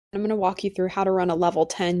I'm going to walk you through how to run a level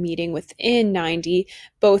 10 meeting within 90,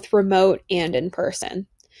 both remote and in person.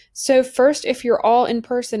 So first, if you're all in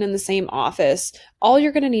person in the same office, all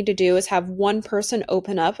you're going to need to do is have one person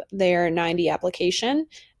open up their 90 application.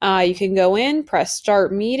 You can go in, press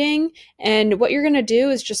start meeting, and what you're going to do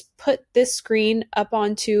is just put this screen up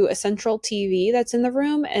onto a central TV that's in the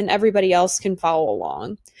room, and everybody else can follow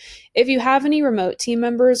along. If you have any remote team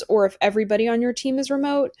members, or if everybody on your team is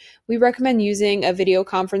remote, we recommend using a video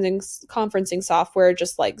conferencing software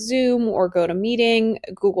just like Zoom or GoToMeeting,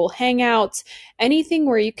 Google Hangouts, anything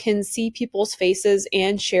where you can see people's faces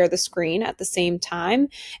and share the screen at the same time.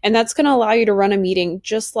 And that's going to allow you to run a meeting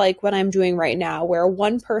just like what I'm doing right now, where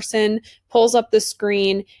one person pulls up the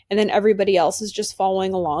screen and then everybody else is just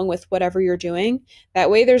following along with whatever you're doing. That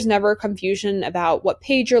way there's never confusion about what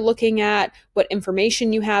page you're looking at, what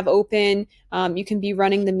information you have open. You can be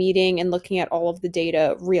running the meeting and looking at all of the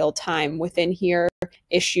data real time within here,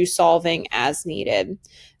 issue solving as needed.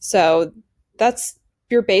 So that's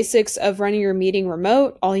your basics of running your meeting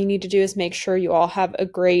remote. All you need to do is make sure you all have a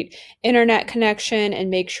great internet connection and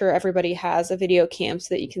make sure everybody has a video cam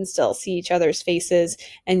so that you can still see each other's faces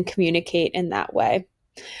and communicate in that way.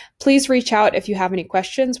 Please reach out if you have any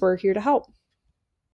questions. We're here to help.